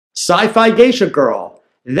Sci-fi Geisha Girl.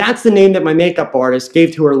 That's the name that my makeup artist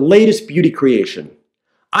gave to her latest beauty creation.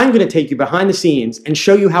 I'm going to take you behind the scenes and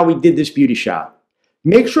show you how we did this beauty shot.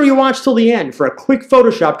 Make sure you watch till the end for a quick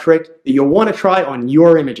Photoshop trick that you'll want to try on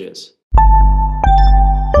your images.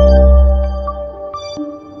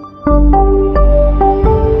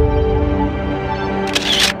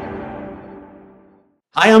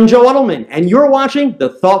 Hi, I'm Joe Edelman, and you're watching The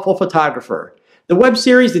Thoughtful Photographer, the web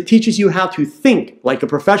series that teaches you how to think like a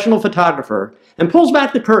professional photographer and pulls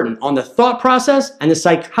back the curtain on the thought process and the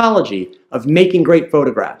psychology of making great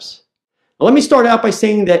photographs. Now, let me start out by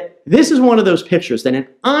saying that this is one of those pictures that an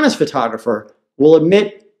honest photographer will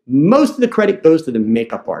admit most of the credit goes to the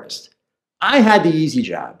makeup artist. I had the easy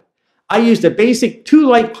job. I used a basic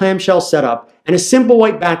 2-light clamshell setup and a simple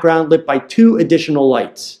white background lit by 2 additional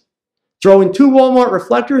lights. Throw in 2 Walmart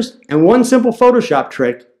reflectors and 1 simple Photoshop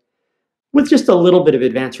trick with just a little bit of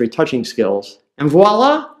advanced retouching skills, and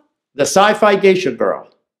voila, the Sci-fi Geisha Girl.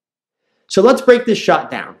 So let's break this shot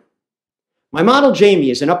down. My model Jamie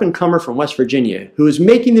is an up-and-comer from West Virginia who is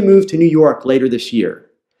making the move to New York later this year.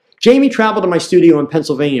 Jamie traveled to my studio in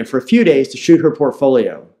Pennsylvania for a few days to shoot her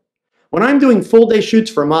portfolio. When I'm doing full-day shoots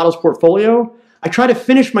for a model's portfolio, I try to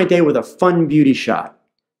finish my day with a fun beauty shot.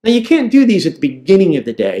 Now, you can't do these at the beginning of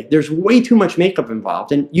the day. There's way too much makeup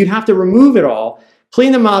involved, and you'd have to remove it all,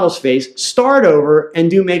 clean the model's face, start over, and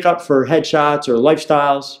do makeup for headshots or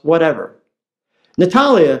lifestyles, whatever.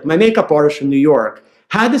 Natalia, my makeup artist from New York,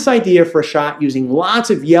 had this idea for a shot using lots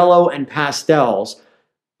of yellow and pastels,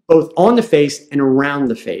 both on the face and around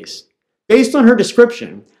the face. Based on her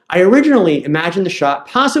description, I originally imagined the shot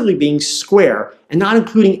possibly being square and not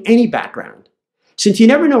including any background. Since you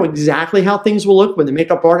never know exactly how things will look when the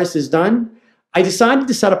makeup artist is done, I decided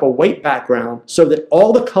to set up a white background so that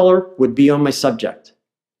all the color would be on my subject.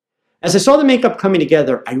 As I saw the makeup coming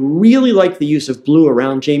together, I really liked the use of blue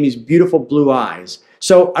around Jamie's beautiful blue eyes,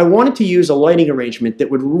 so I wanted to use a lighting arrangement that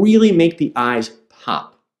would really make the eyes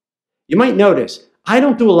pop. You might notice, I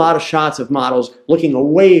don't do a lot of shots of models looking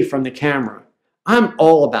away from the camera. I'm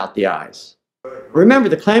all about the eyes. Remember,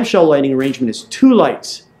 the clamshell lighting arrangement is 2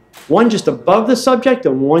 lights. One just above the subject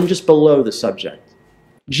and one just below the subject.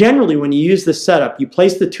 Generally, when you use this setup, you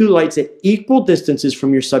place the 2 lights at equal distances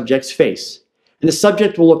from your subject's face, and the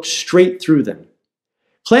subject will look straight through them.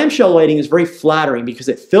 Clamshell lighting is very flattering because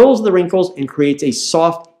it fills the wrinkles and creates a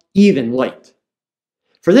soft, even light.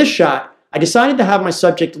 For this shot, I decided to have my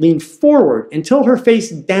subject lean forward and tilt her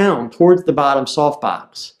face down towards the bottom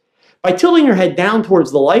softbox. By tilting her head down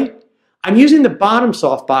towards the light, I'm using the bottom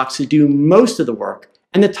softbox to do most of the work,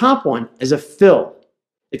 and the top one as a fill.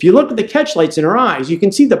 If you look at the catch lights in her eyes, you can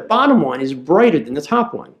see the bottom one is brighter than the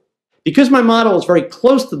top one. Because my model is very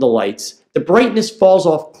close to the lights, the brightness falls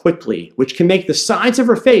off quickly, which can make the sides of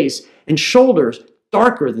her face and shoulders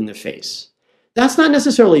darker than the face. That's not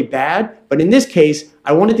necessarily bad, but in this case,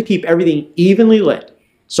 I wanted to keep everything evenly lit.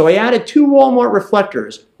 So I added 2 Walmart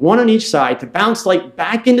reflectors, 1 on each side, to bounce light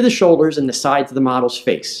back into the shoulders and the sides of the model's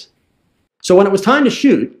face. So when it was time to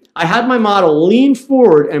shoot, I had my model lean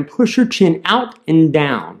forward and push her chin out and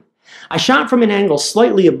down. I shot from an angle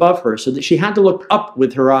slightly above her so that she had to look up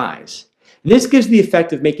with her eyes. This gives the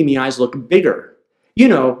effect of making the eyes look bigger. You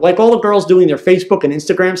know, like all the girls doing their Facebook and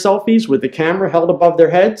Instagram selfies with the camera held above their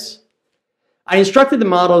heads. I instructed the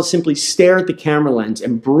model to simply stare at the camera lens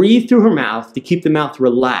and breathe through her mouth to keep the mouth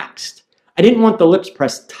relaxed. I didn't want the lips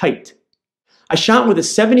pressed tight. I shot with a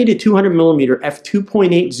 70 to 200 mm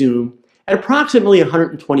f2.8 zoom at approximately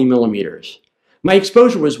 120 millimeters. My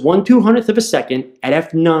exposure was 1/200th of a second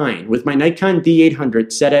at f9 with my Nikon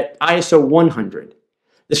D800 set at ISO 100.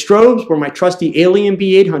 The strobes were my trusty Alien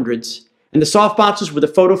B800s, and the softboxes were the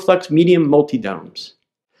PhotoFlex medium multi-domes.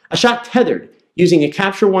 I shot tethered using a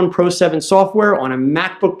Capture One Pro 7 software on a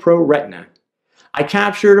MacBook Pro Retina. I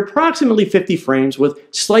captured approximately 50 frames with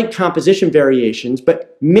slight composition variations,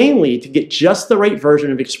 but mainly to get just the right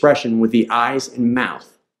version of expression with the eyes and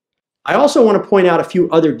mouth. I also want to point out a few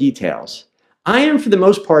other details. I am, for the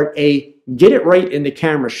most part, a get it right in the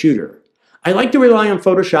camera shooter. I like to rely on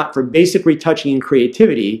Photoshop for basic retouching and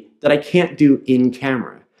creativity that I can't do in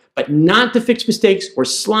camera, but not to fix mistakes or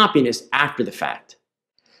sloppiness after the fact.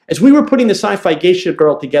 As we were putting the Sci-fi Geisha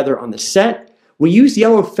Girl together on the set, we used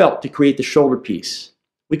yellow felt to create the shoulder piece.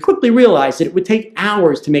 We quickly realized that it would take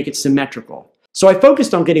hours to make it symmetrical, so I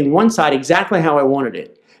focused on getting one side exactly how I wanted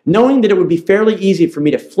it, knowing that it would be fairly easy for me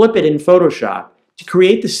to flip it in Photoshop to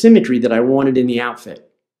create the symmetry that I wanted in the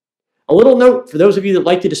outfit. A little note for those of you that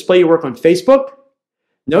like to display your work on Facebook,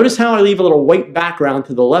 notice how I leave a little white background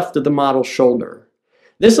to the left of the model's shoulder.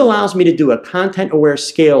 This allows me to do a content-aware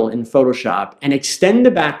scale in Photoshop and extend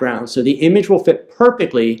the background so the image will fit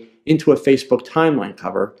perfectly into a Facebook timeline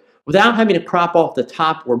cover without having to crop off the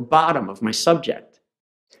top or bottom of my subject.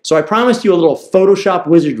 So I promised you a little Photoshop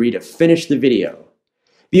wizardry to finish the video.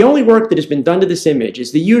 The only work that has been done to this image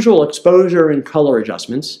is the usual exposure and color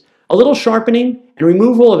adjustments, a little sharpening, and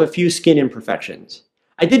removal of a few skin imperfections.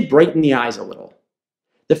 I did brighten the eyes a little.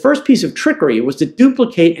 The first piece of trickery was to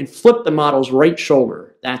duplicate and flip the model's right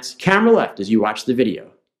shoulder. That's camera left as you watch the video.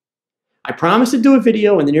 I promise to do a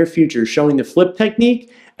video in the near future showing the flip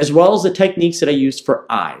technique as well as the techniques that I used for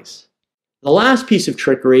eyes. The last piece of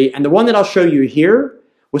trickery, and the one that I'll show you here,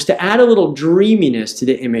 was to add a little dreaminess to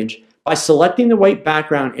the image by selecting the white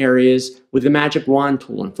background areas with the magic wand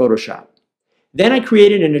tool in Photoshop. Then I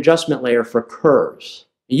created an adjustment layer for curves.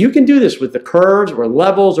 You can do this with the curves or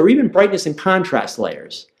levels or even brightness and contrast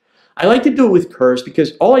layers. I like to do it with curves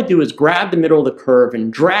because all I do is grab the middle of the curve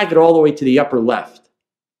and drag it all the way to the upper left.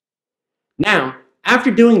 Now, after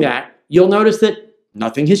doing that, you'll notice that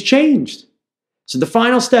nothing has changed. So the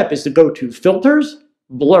final step is to go to Filters,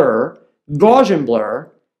 Blur, Gaussian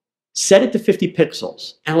Blur, set it to 50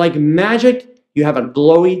 pixels, and like magic, you have a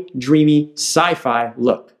glowy, dreamy, sci-fi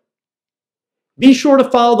look. Be sure to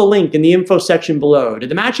follow the link in the info section below to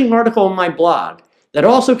the matching article on my blog that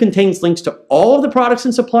also contains links to all of the products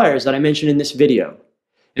and suppliers that I mentioned in this video.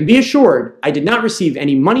 And be assured, I did not receive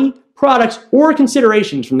any money, products, or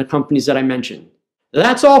considerations from the companies that I mentioned.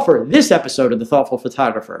 That's all for this episode of The Thoughtful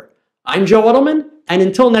Photographer. I'm Joe Edelman, and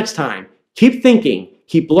until next time, keep thinking,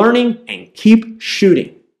 keep learning, and keep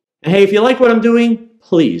shooting. And hey, if you like what I'm doing,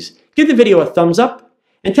 please give the video a thumbs up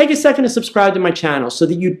and take a second to subscribe to my channel so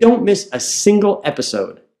that you don't miss a single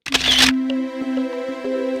episode.